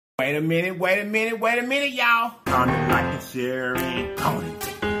Wait a minute, y'all. Comment, like, and share, and comment.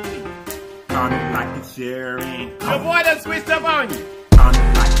 Comment, like, and share, and comment. Your boy done switched up on you.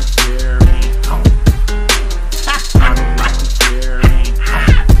 Comment, like, and share, and comment. Comment, like, and share, and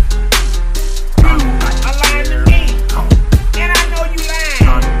comment. Comment, like, and share, and comment. And I know you lying.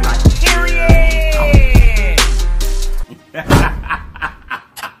 Comment, like, and share, and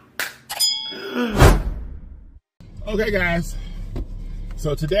comment. Okay, guys.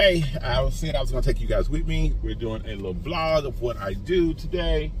 So today, I said I was going to take you guys with me. We're doing a little vlog of what I do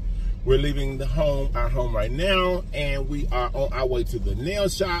today. We're leaving our home right now, and we are on our way to the nail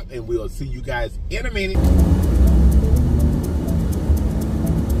shop, and we'll see you guys in a minute.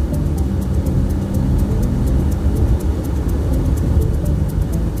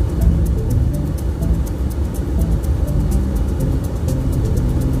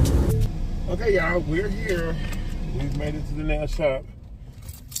 Okay, y'all, we're here. We've made it to the nail shop.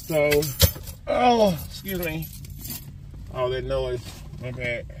 So, oh, excuse me. All that noise, my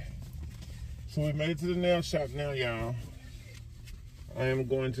bad. So we made it to the nail shop now, y'all. I am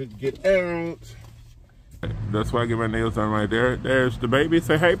going to get out. That's why I get my nails done right there. There's the baby.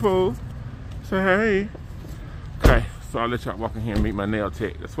 Say hey, Pooh. Say hey. Okay, so I'll let y'all walk in here and meet my nail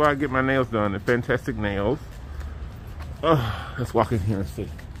tech. That's why I get my nails done. They're fantastic nails. Let's walk in here and see.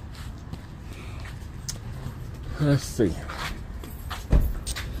 Let's see.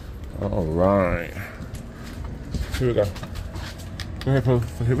 All right. Here we go. Go ahead, Pooh.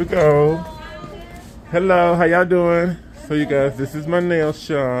 So here we go. Hello, how y'all doing? So you guys, this is my nail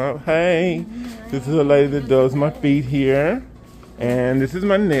shop. Hey, this is a lady that does my feet here. And this is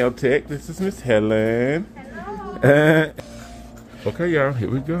my nail tech. This is Miss Helen. Hello. Okay, y'all, here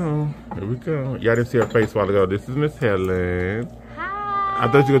we go. Here we go. Y'all didn't see her face a while ago. This is Miss Helen. Hi.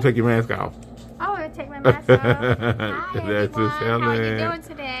 I thought you were going to take your mask off. Oh, I'm going to take my mask off. Hi, That's Miss Helen. How are you doing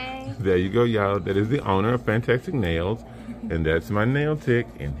today? There you go, y'all. That is the owner of Fantastic Nails. And that's my nail tech.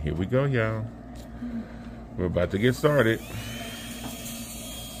 And here we go, y'all. We're about to get started.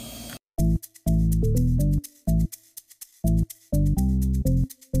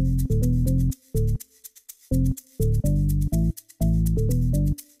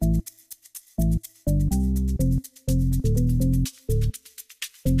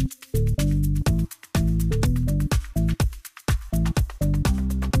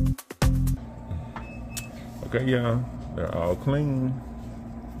 Okay, y'all, they're all clean,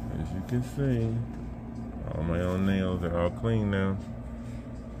 as you can see. All my own nails, they're all clean now.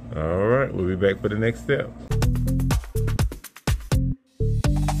 All right, we'll be back for the next step.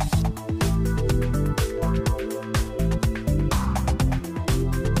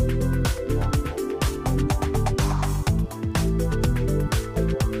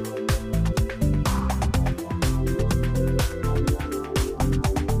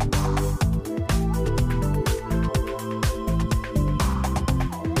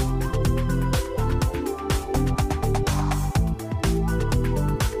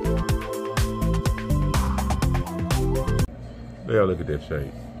 Y'all look at that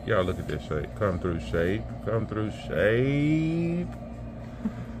shape. Y'all look at that shape. Come through shape. Come through shape.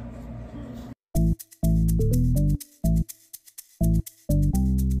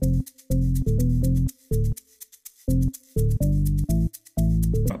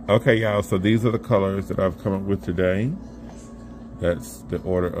 Okay, y'all, so these are the colors that I've come up with today. That's the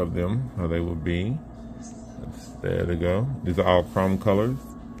order of them, how they will be. There they go. These are all chrome colors.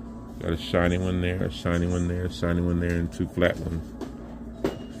 Got a shiny one there, a shiny one there, a shiny one there, and two flat ones.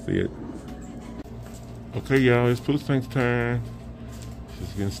 See it? Okay, y'all, it's Pooh Spink's turn. She's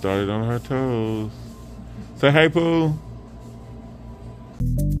getting started on her toes. Say hey, Pooh.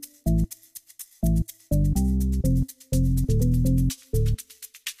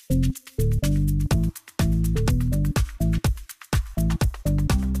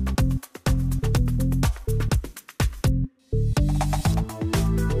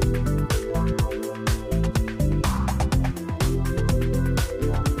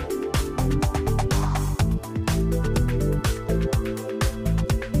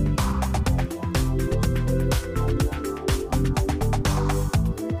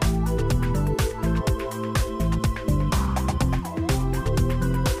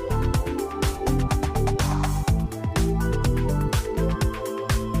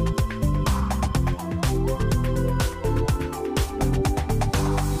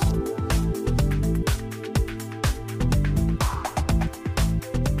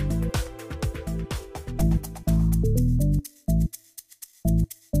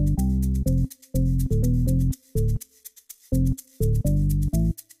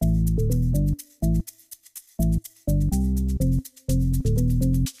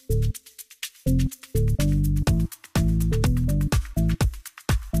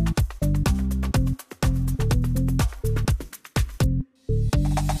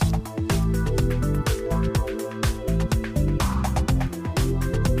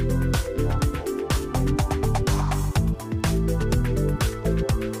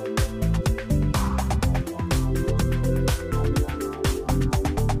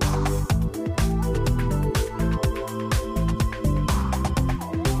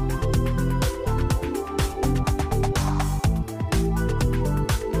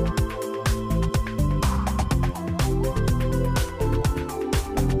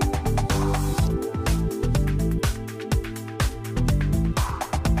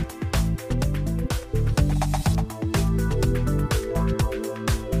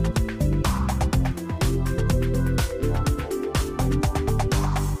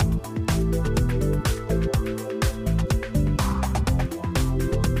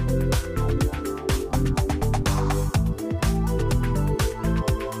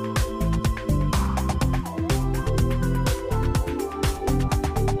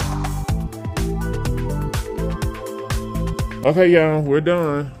 Okay, y'all, we're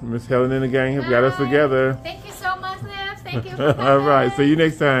done. Miss Helen and the gang have got us together. Thank you so much, Lips. Thank you. For All right, see you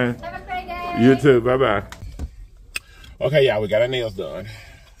next time. Have a great day. You too. Bye-bye. Okay, y'all, we got our nails done.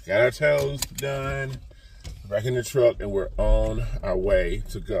 Got our toes done. Back in the truck, and we're on our way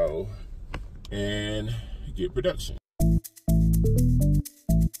to go and get production.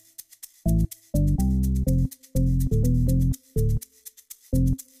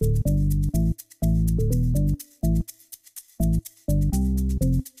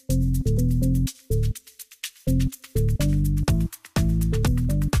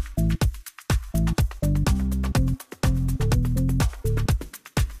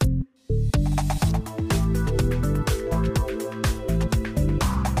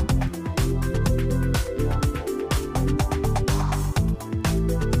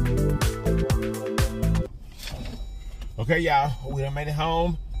 Okay, y'all, we done made it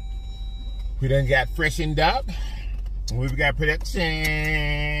home. We done got freshened up. We've got production.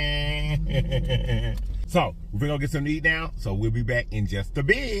 So, we're gonna get something to eat now. So, we'll be back in just a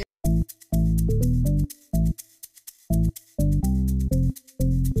bit.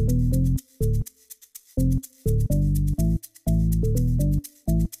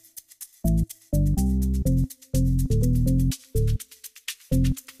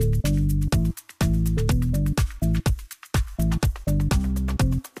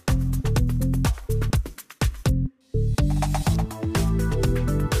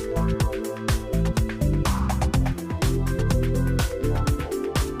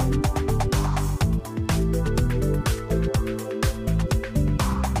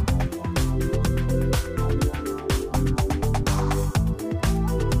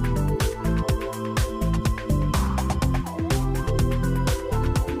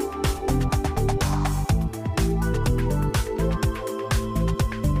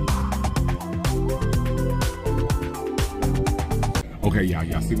 Okay,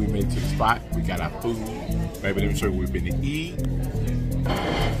 y'all see we made it to the spot. We got our food. Baby, let me show you what we've been to eat.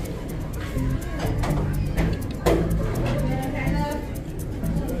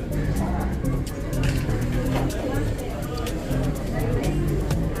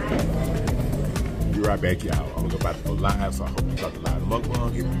 Be right back, y'all. I'm about to go live, so I hope you got the live mukbang.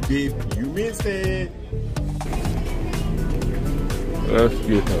 If you did, you missed it. Let's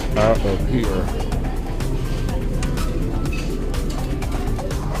get her out of here.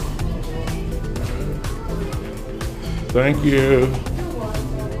 Thank you.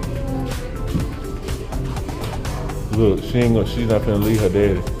 Look, she's not gonna leave her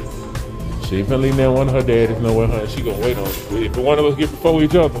daddy. She ain't gonna leave now one of her daddies nowhere, honey. She gonna wait on, if one of us get before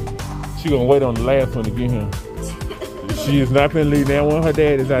each other, she gonna wait on the last one to get him. She is not gonna leave now one of her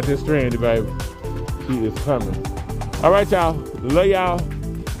daddies out there stranded, baby. She is coming. All right, y'all. Love y'all.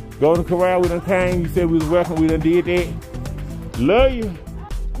 Go to Corral, we done came. You said we was welcome, we done did that. Love you.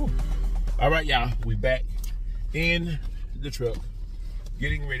 All right, y'all, we back in the truck,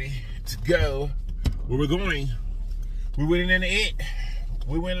 getting ready to go where we're going. We went in it.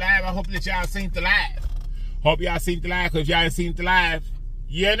 We went live. I hope that y'all seen the live. Hope y'all seen the live, because y'all ain't seen the live,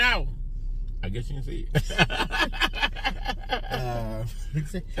 you know. I guess you can see it.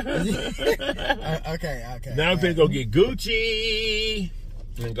 Okay. Now I'm gonna go get Gucci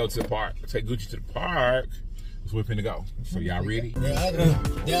and go to the park. Take Gucci to the park. That's where we're finna go. So y'all ready? The other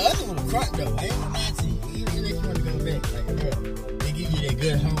one was crunk though. I ain't gonna lie to you. Even if you want to go back, like, girl, they give you that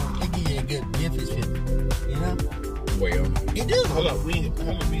good home. They give you that good Memphis feeling. You know? Well, it do. Hold up, we finna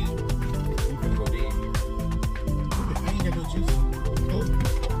go there. I ain't got no juice. Oh.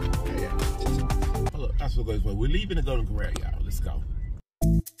 Yeah. Hold up, that's what goes well. We're leaving the Golden Corral, y'all. Let's go.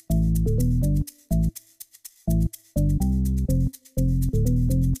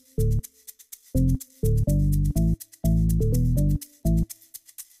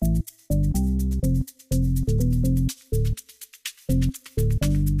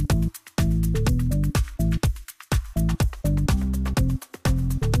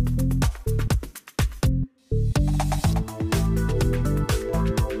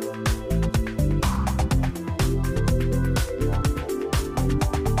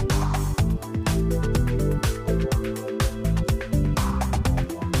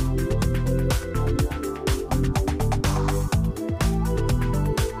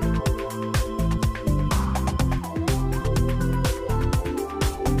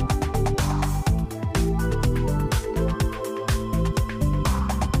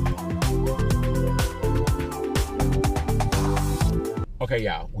 Okay,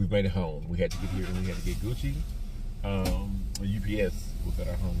 y'all, we made it home. We had to get here and we had to get Gucci. UPS was at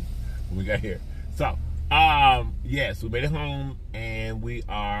our home when we got here. So, yes, we made it home and we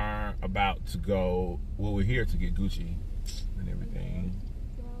are about to go, well, we're here to get Gucci and everything.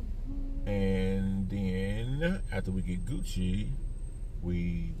 And then after we get Gucci,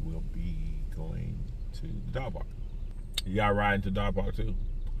 we will be going to the dog park. Y'all riding to the dog park too?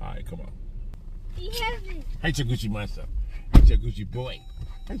 Alright, come on. Hate your Gucci monster. Hate your Gucci boy.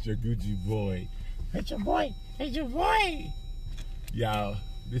 Hate your Gucci boy. Hate your boy. Hate your boy. Y'all,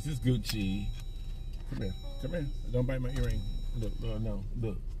 this is Gucci. Come here. Come here. Don't bite my earring. Look, no,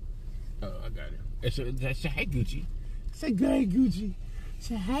 look. Oh, I got it. Say hey, Gucci. Say hey, Gucci.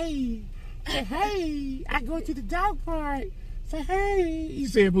 Say hey. Say hey. I go to the dog park. Say hey. You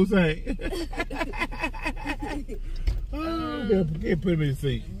say it, Boo, say. Oh, can't put him in the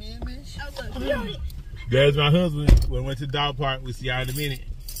seat. There's my husband. We went to the dog park. We'll see y'all in a minute.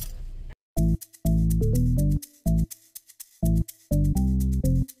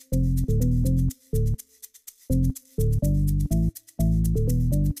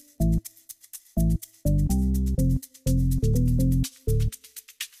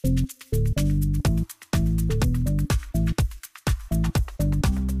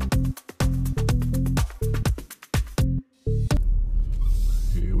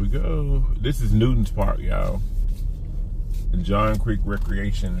 This is Newton's Park, y'all. John Creek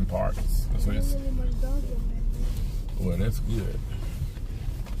Recreation Parks. That's what it's. Well, that's good.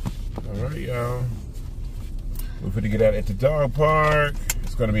 All right, y'all. We're going to get out at the dog park.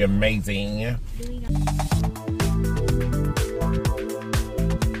 It's going to be amazing.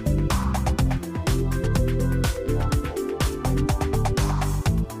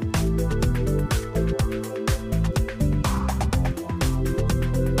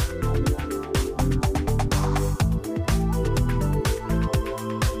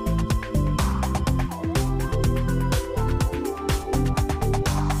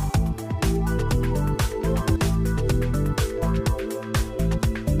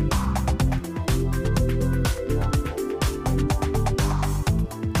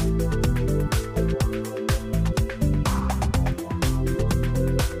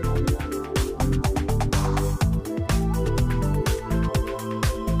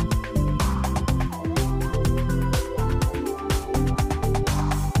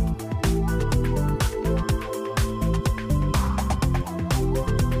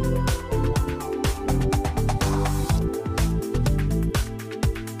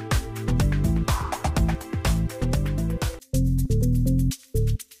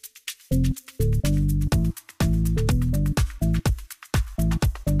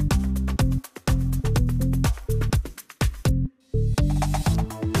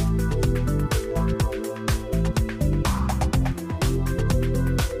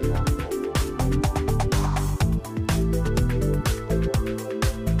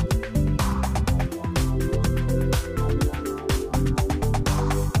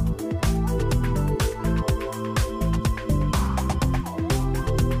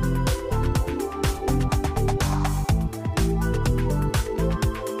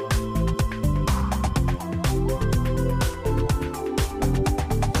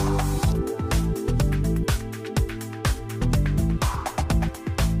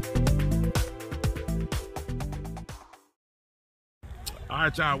 All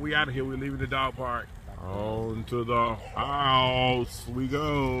right, y'all, we out of here. We're leaving the dog park. On to the house we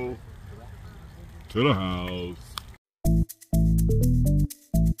go. To the house.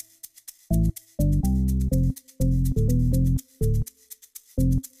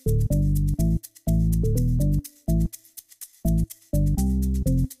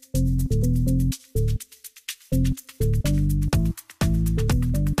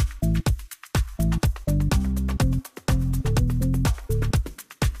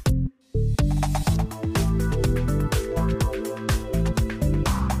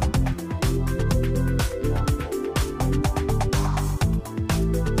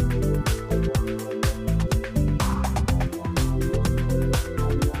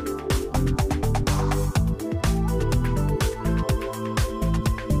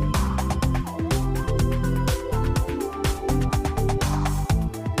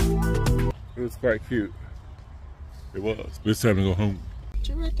 It was quite cute. It was. It's time to go home.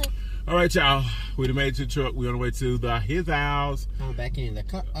 All right, y'all. We done made it to the truck. We're on the way to his house. I'm back in the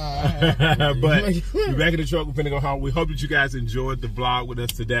car. But we're back in the truck. We're finna go home. We hope that you guys enjoyed the vlog with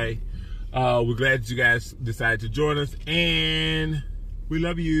us today. We're glad that you guys decided to join us. And we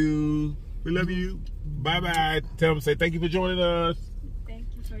love you. We love you. Bye-bye. Tell them, say thank you for joining us. Thank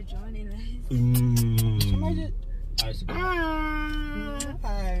you for joining us.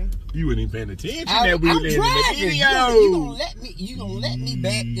 Hi. You weren't even paying attention that we were in the video. You gonna let me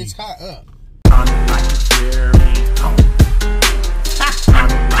back this car up.